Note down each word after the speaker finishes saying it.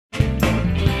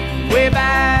way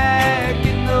back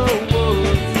in the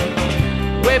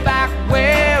woods, way back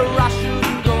where I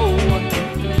shouldn't go,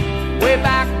 way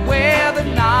back where the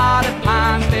knotty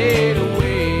pine fade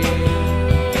away.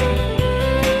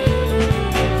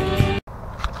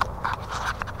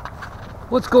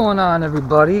 What's going on,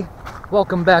 everybody?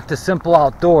 Welcome back to Simple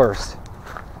Outdoors.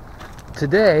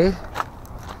 Today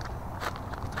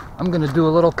I'm gonna do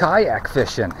a little kayak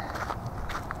fishing.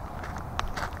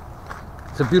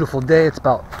 It's a beautiful day. It's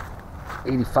about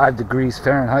 85 degrees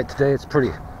Fahrenheit today. It's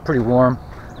pretty warm,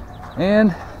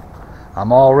 and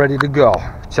I'm all ready to go.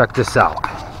 Check this out.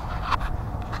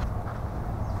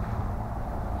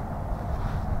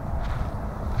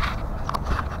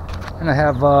 And I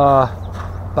have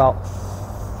about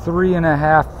three and a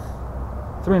half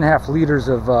liters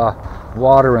of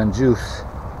water and juice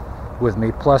with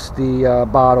me, plus the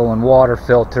bottle and water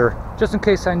filter, just in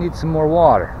case I need some more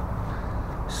water.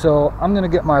 So I'm gonna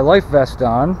get my life vest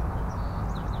on,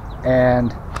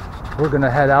 and we're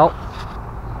gonna head out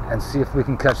and see if we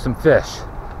can catch some fish.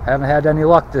 Haven't had any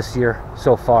luck this year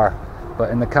so far,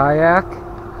 but in the kayak,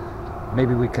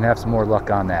 maybe we can have some more luck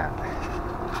on that.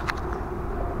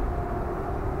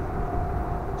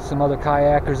 Some other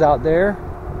kayakers out there.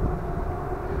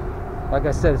 Like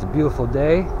I said, it's a beautiful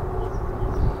day.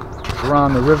 We're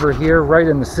on the river here, right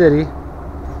in the city.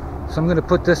 So I'm gonna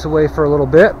put this away for a little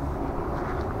bit,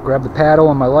 grab the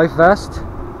paddle and my life vest,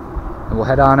 and we'll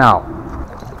head on out.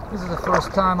 This is the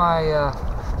first time I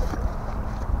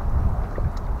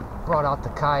brought out the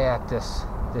kayak this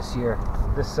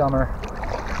summer.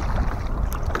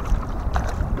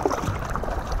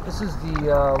 This is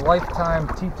the Lifetime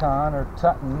Teton or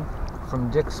Tutton from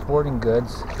Dick's Sporting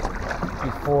Goods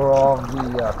before all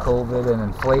the COVID and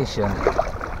inflation.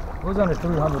 It was under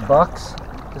 300 bucks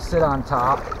to sit on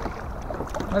top.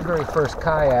 My very first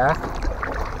kayak.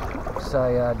 So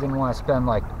I didn't want to spend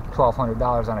like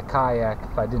 $1,200 on a kayak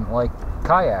if I didn't like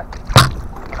kayak.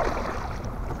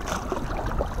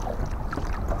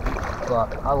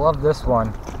 But I love this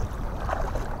one.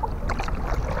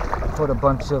 Put a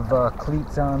bunch of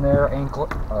cleats on there, anchor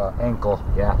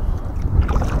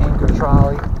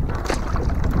trolley.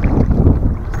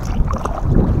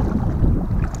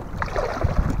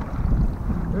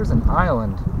 There's an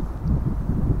island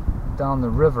down the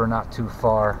river not too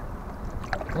far.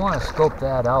 I want to scope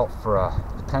that out for a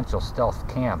potential stealth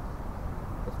camp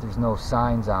if there's no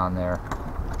signs on there.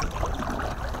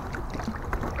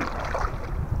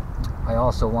 I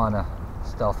also want to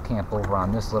stealth camp over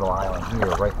on this little island here,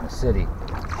 right in the city.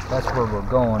 That's where we're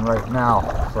going right now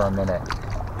for a minute.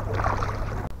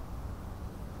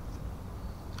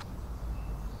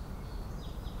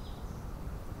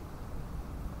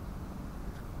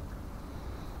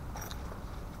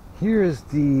 Here is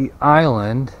the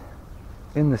island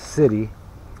in the city.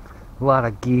 A lot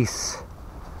of geese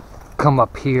come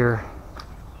up here,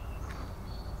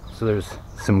 so there's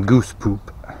some goose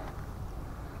poop.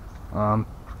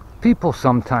 People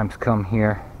sometimes come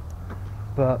here,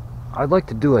 but I'd like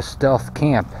to do a stealth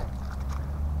camp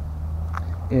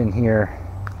in here.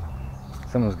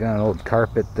 Someone's got an old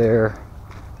carpet there.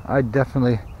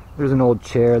 There's an old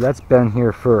chair that's been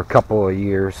here for a couple of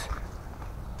years.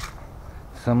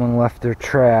 Someone left their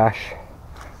trash.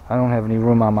 I don't have any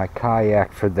room on my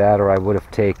kayak for that, or I would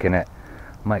have taken it.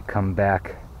 Might come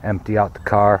back, empty out the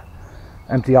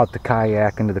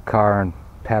kayak into the car and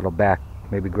paddle back,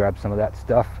 maybe grab some of that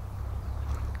stuff.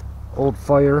 Old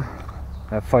fire.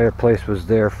 That fireplace was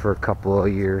there for a couple of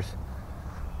years.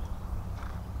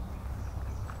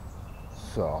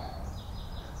 So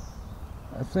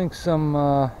I think it's an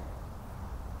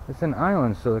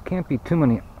island, so there can't be too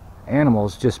many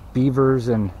animals, just beavers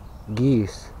and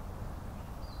geese.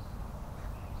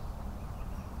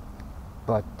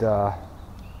 But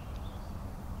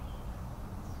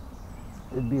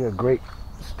it'd be a great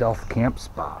stealth camp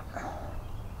spot.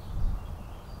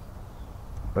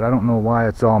 But I don't know why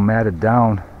it's all matted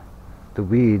down, the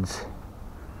weeds.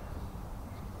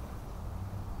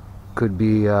 Could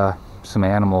be some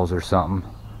animals or something.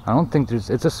 I don't think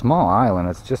it's a small island.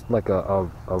 It's just like a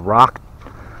rock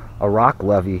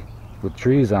levee with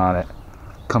trees on it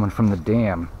coming from the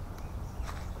dam.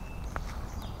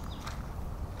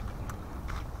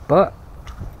 But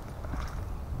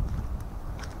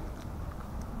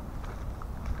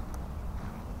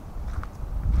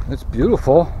it's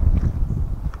beautiful.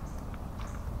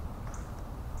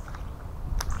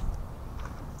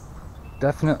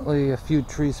 Definitely a few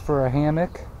trees for a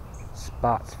hammock,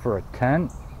 spots for a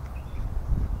tent.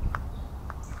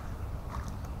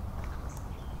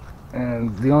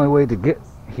 And the only way to get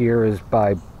here is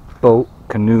by boat,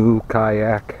 canoe,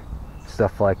 kayak,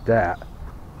 stuff like that.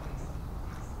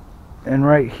 And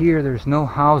right here, there's no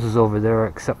houses over there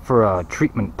except for a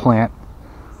treatment plant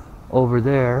over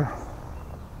there.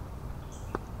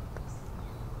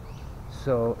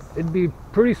 So it'd be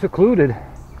pretty secluded.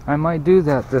 I might do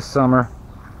that this summer.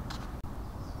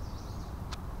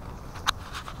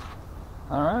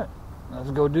 Alright,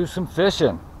 let's go do some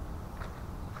fishing.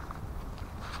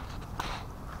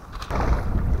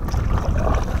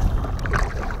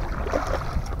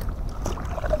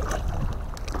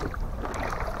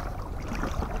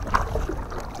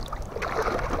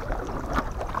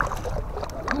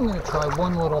 I'm going to try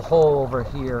one little hole over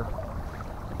here.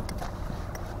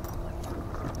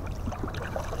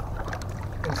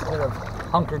 Instead of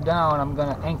hunker down, I'm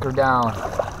going to anchor down.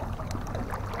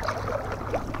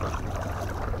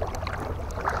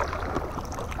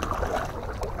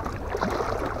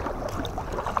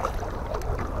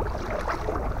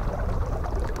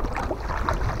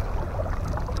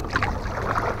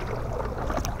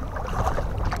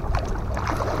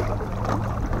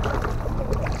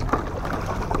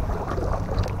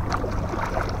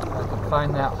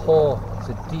 Find that hole. It's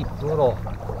a deep little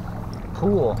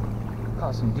pool.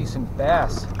 Caught some decent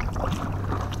bass.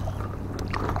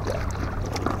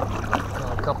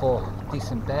 Got a couple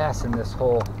decent bass in this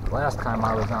hole last time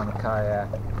I was on the kayak.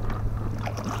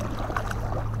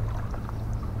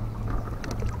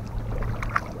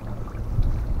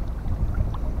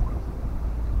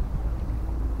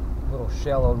 Little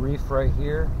shallow reef right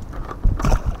here.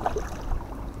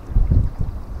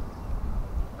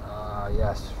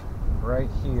 Yes. Right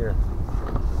here.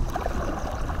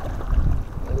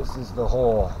 This is the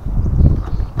hole.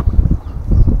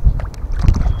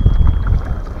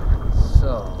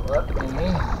 So let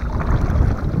me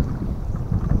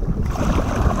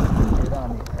get on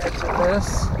the edge of this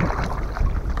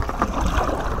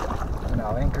and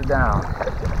I'll anchor down.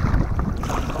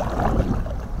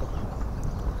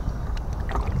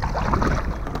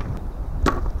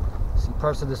 See,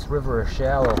 parts of this river are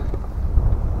shallow.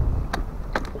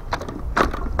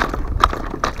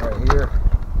 Here,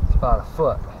 it's about a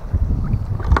foot,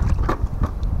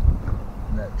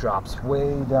 and that drops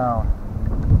way down.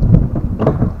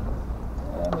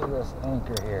 Let me just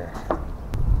anchor here.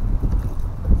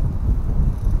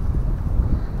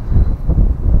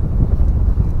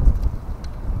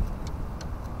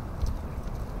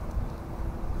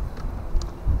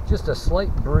 Just a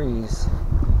slight breeze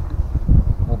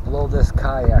will blow this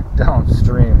kayak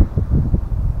downstream.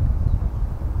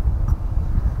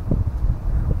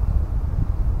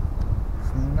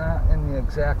 Not in the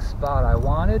exact spot I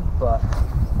wanted, but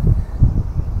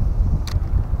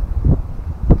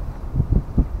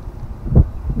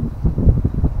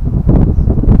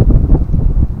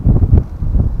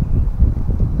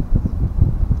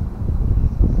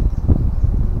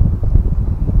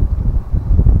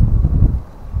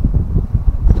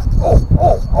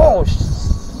oh,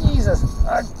 Jesus,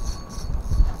 I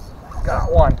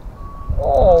got one.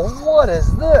 Oh, what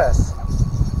is this?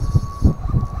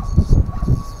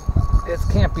 It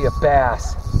can't be a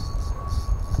bass.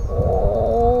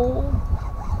 Oh,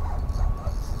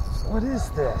 what is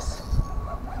this?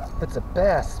 If it's a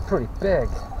bass, it's pretty big.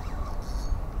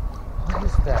 What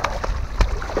is that?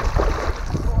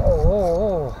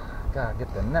 Oh, gotta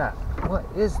get the net. What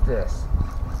is this?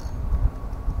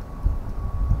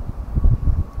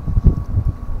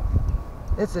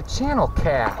 It's a channel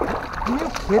cat. Are you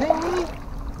kidding me?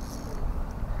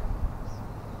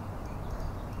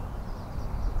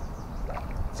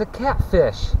 It's a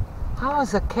catfish. How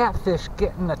is a catfish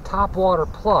getting a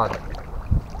topwater plug?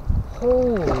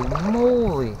 Holy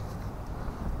moly.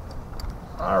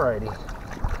 Alrighty.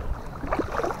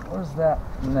 Where's that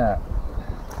net?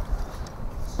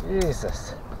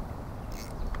 Jesus.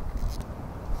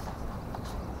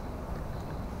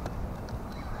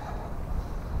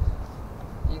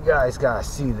 You guys gotta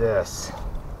see this.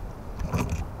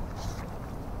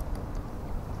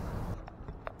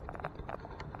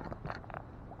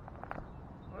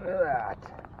 Look at that.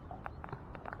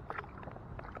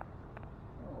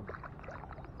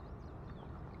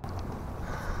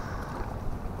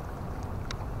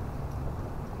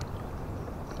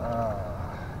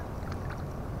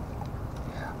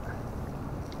 Yeah.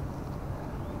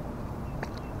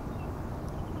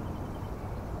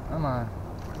 Come on.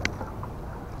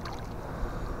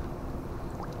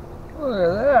 Look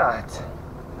at that.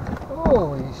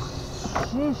 Holy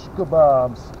shish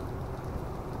kebabs.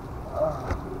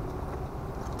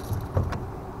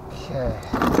 Okay.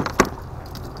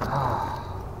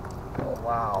 Oh,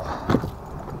 wow.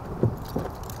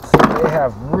 So they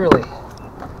have really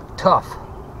tough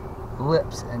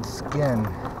lips and skin.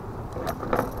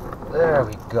 There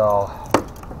we go.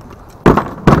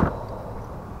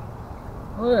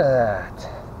 Look at that.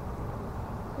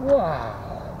 Wow.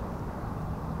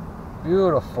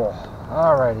 Beautiful.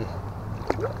 Alrighty.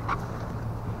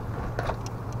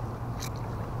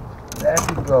 There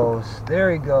he goes.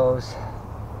 There he goes.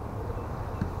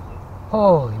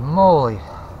 Holy moly.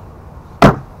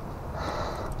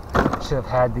 Should have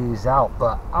had these out,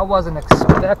 but I wasn't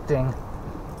expecting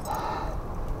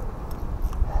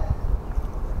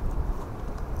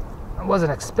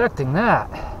that.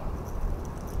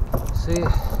 See,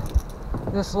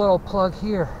 this little plug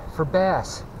here for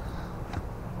bass.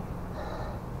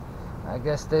 I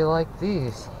guess they like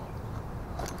these.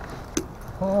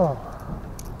 Oh,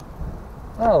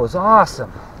 that was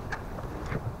awesome.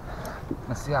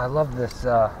 See, I love this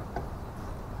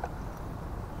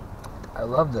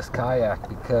kayak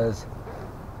because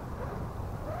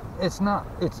it's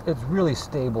really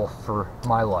stable for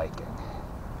my liking.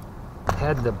 I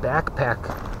had the backpack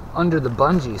under the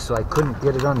bungee so I couldn't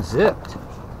get it unzipped.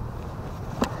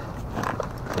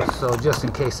 So just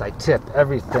in case I tip,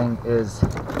 everything is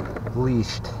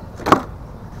leashed.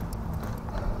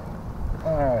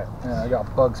 Alright, I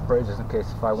got bug spray just in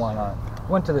case if I want to.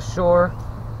 Went to the shore,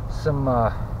 some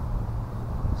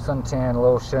suntan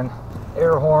lotion,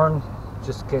 air horn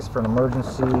just in case for an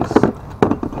emergencies.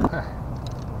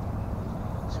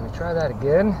 Should we try that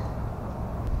again?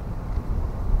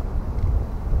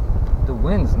 The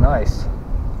wind's nice.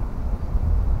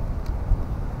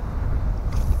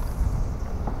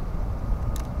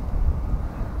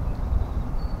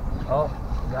 Oh,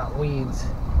 got weeds.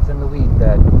 It's in the weed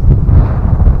bed.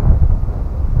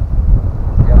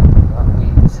 Yeah, got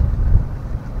weeds.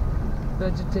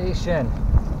 Vegetation.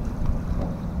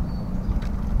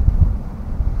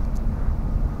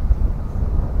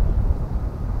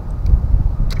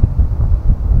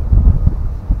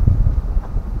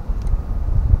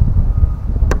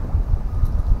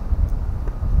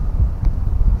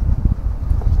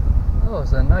 Oh,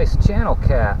 it's a nice channel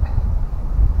cat.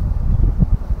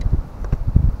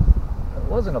 It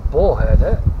wasn't a bullhead,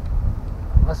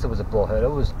 unless it was a bullhead. It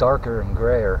was darker and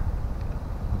grayer.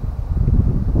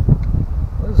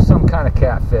 It was some kind of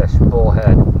catfish,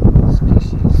 bullhead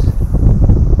species.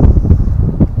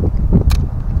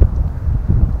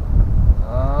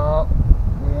 Oh,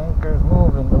 the anchor's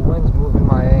moving. The wind's moving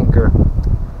my anchor.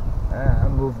 I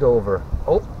moved over.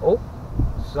 Oh,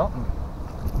 something.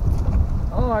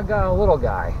 Oh, I got a little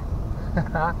guy.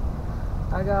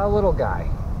 I got a little guy.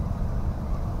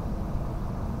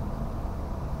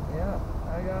 Yeah,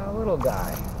 I got a little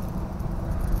guy.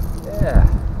 Yeah.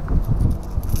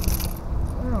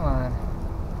 Come on.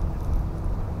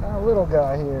 Got a little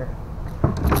guy here.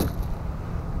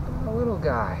 Got a little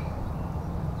guy.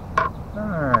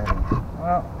 Alright.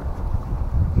 Well,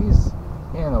 he's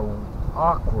in an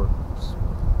awkward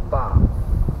spot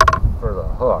for the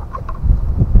hook.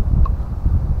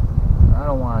 I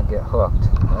don't want to get hooked.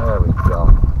 There we go.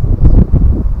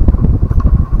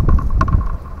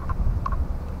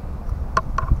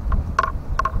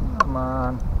 Come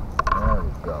on. There we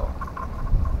go.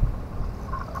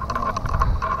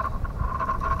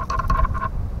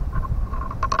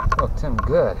 Hooked him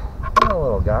good. That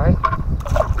little guy.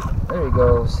 There he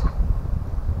goes.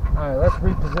 Alright, let's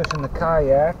reposition the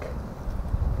kayak.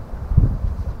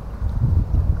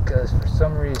 Because for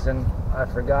some reason I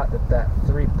forgot that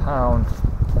 3-pound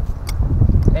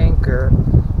anchor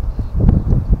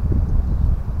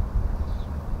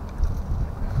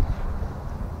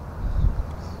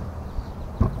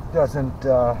doesn't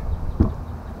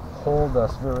hold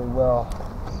us very well.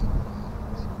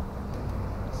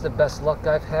 It's the best luck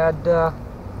I've had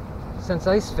since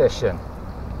ice fishing.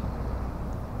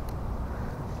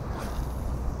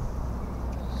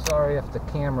 Sorry if the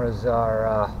cameras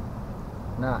are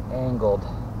not angled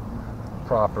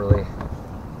properly.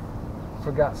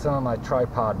 Forgot some of my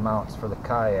tripod mounts for the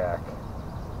kayak.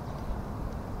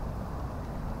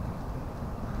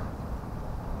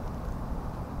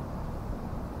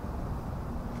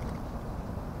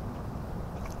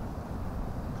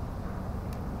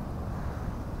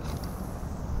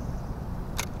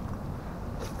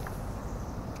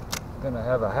 Gonna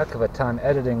have a heck of a time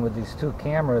editing with these two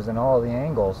cameras and all the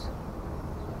angles.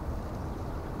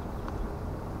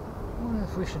 I wonder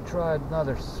if we should try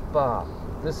another spot.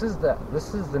 This is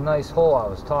the nice hole I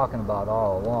was talking about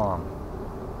all along.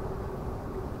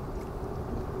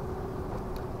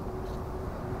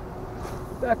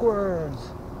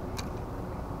 Backwards.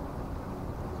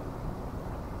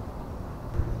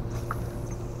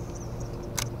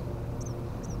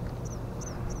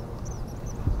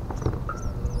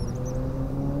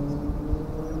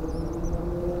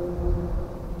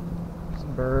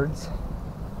 Some birds.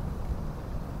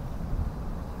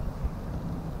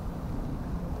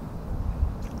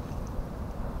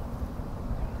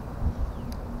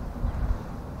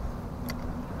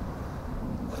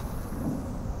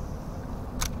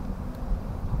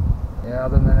 Yeah,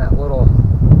 other than that little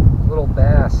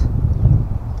bass,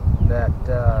 that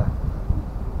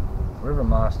river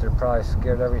monster probably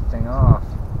scared everything off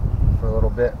for a little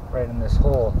bit right in this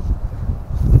hole.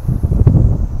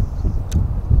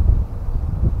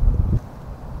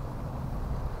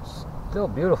 Still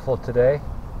beautiful today.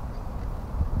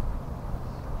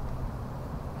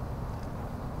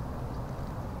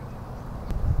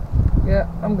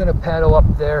 Yeah, I'm gonna paddle up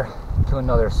there to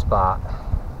another spot.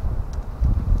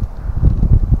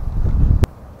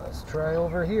 Let's try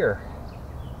over here.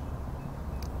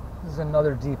 This is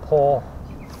another deep hole.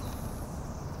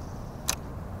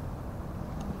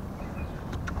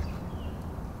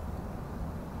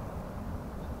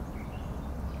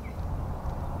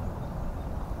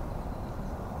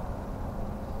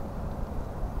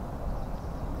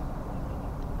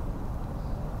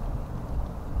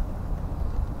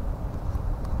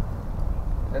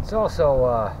 It's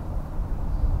also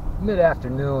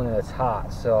mid-afternoon and it's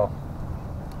hot, so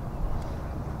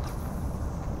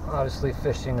obviously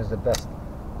fishing is the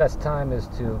best time is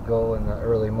to go in the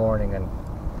early morning and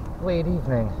late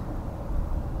evening,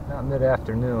 not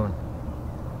mid-afternoon.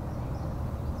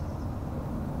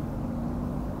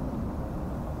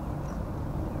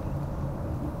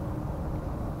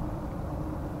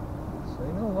 So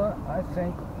you know what? I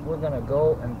think we're gonna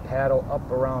go and paddle up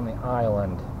around the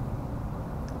island.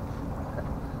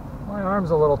 My arm's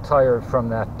a little tired from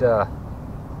that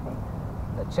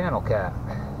channel cat.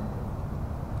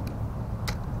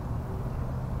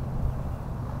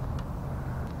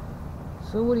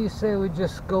 So what do you say we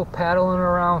just go paddling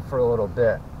around for a little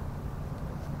bit?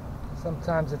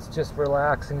 Sometimes it's just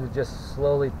relaxing to just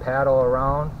slowly paddle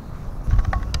around.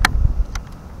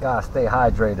 Gotta stay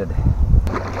hydrated.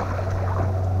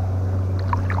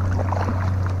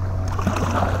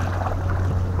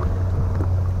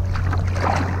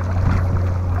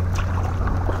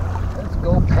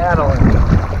 Paddling.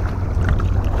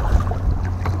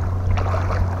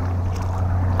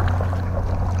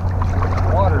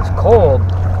 Water's cold,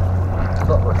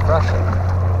 but refreshing.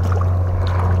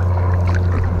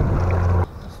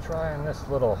 Let's try in this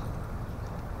little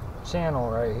channel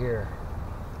right here.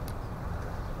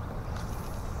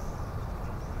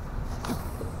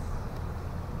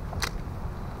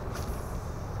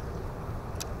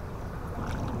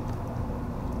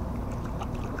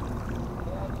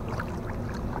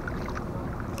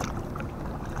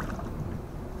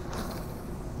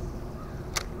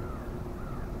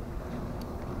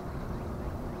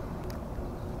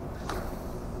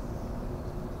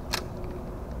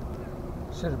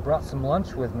 Should have brought some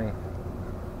lunch with me.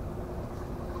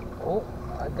 Oh,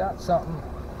 I got something.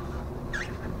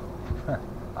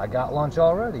 I got lunch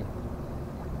already.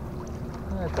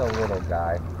 That's a little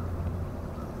guy.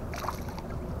 It's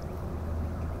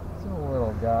a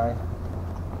little guy.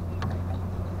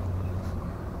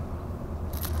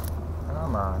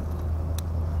 Come on.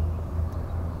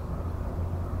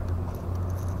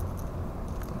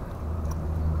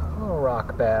 Little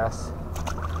rock bass.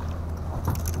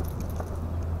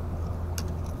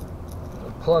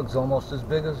 Plug's almost as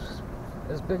big as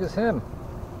him.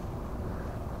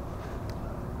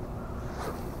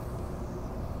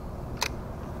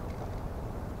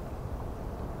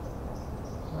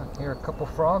 I hear a couple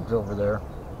frogs over there.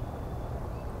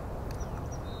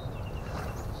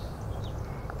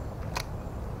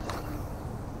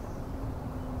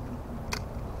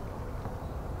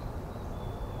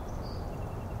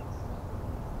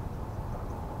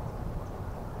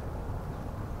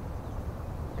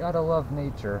 Gotta love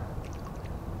nature.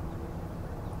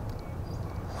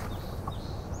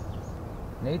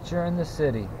 Nature in the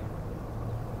city.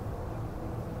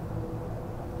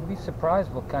 You'd be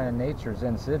surprised what kind of nature's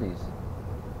in cities.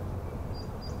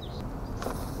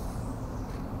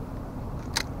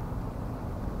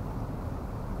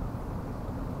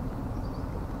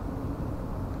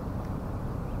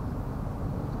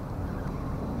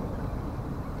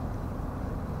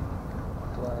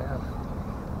 Do I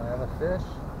have a fish?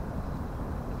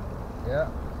 Yeah.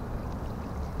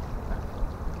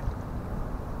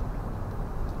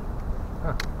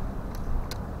 Huh.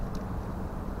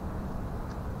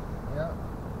 Yeah.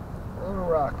 Little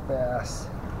rock bass.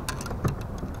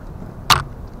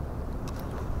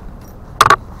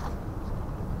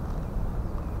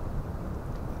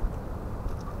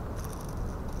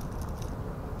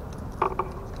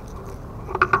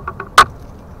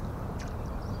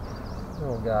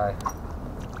 Little guy.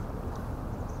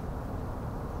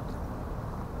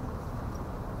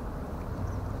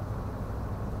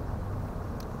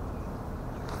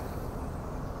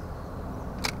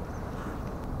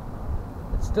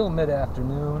 Still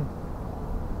mid-afternoon.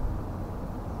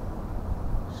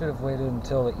 Should have waited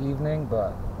until the evening,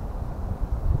 but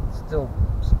still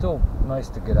nice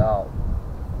to get out.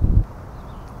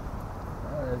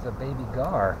 Oh, there's a baby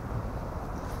gar.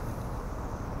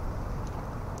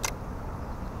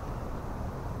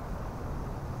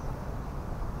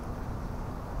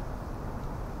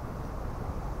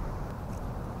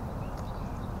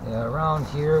 Yeah, around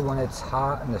here when it's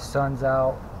hot and the sun's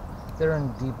out, they're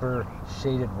in deeper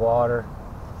shaded water.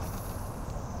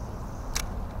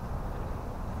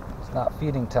 It's not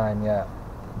feeding time yet.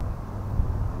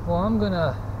 Well, I'm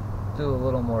gonna do a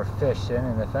little more fishing,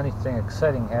 and if anything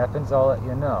exciting happens, I'll let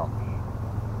you know.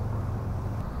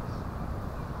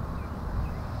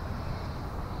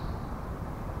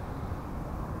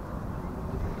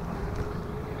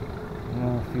 I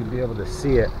don't know if you'd be able to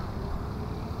see it,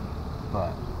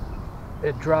 but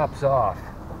it drops off.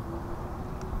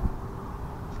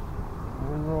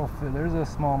 There's a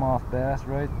smallmouth bass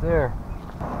right there.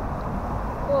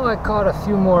 Well, I caught a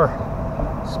few more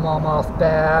smallmouth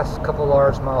bass, a couple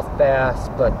largemouth bass,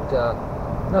 but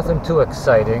nothing too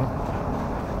exciting.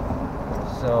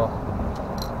 So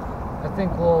I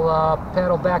think we'll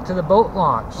paddle back to the boat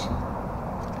launch.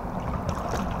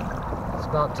 It's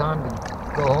about time to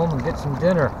go home and get some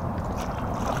dinner.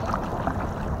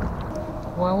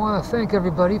 Well, I want to thank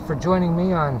everybody for joining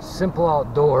me on Simple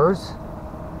Outdoors.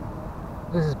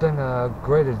 This has been a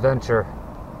great adventure.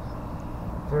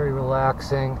 Very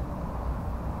relaxing.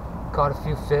 Caught a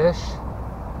few fish.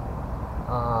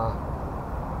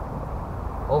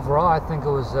 Overall, I think it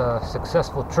was a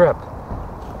successful trip.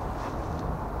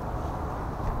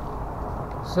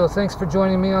 So thanks for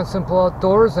joining me on Simple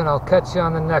Outdoors, and I'll catch you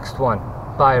on the next one.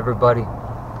 Bye, everybody.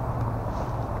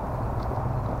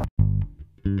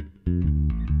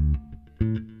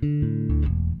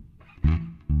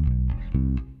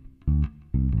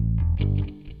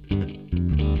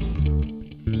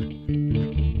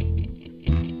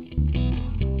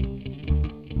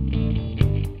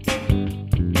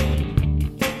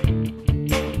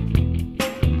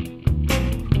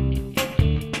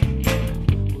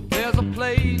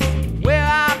 Where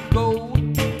I go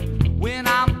when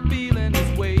I'm feeling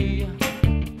this way.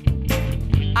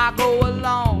 I go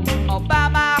along all by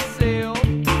myself.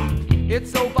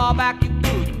 It's so far back you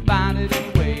couldn't find it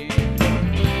anyway.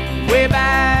 Way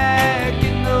back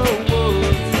in the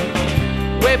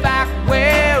woods, way back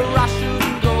where I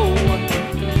shouldn't go,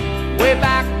 way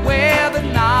back where the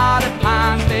knotty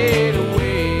pine fade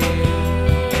away.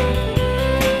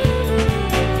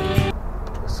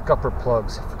 Scupper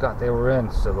plugs, I forgot they were in,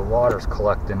 so the water's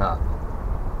collecting up.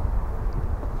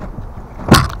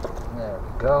 There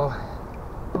we go.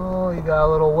 Oh, you got a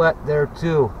little wet there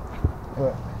too.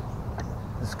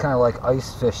 It's kind of like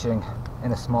ice fishing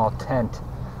in a small tent.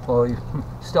 Well,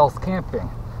 stealth camping.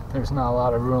 There's not a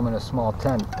lot of room in a small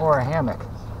tent or a hammock.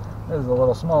 This is a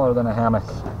little smaller than a hammock.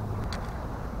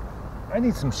 I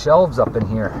need some shelves up in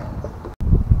here.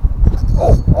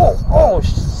 Oh,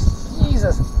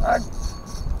 Jesus. I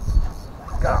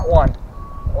got one.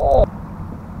 Oh.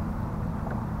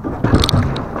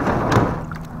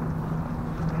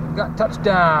 Got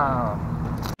touchdown.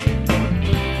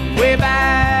 Way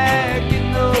back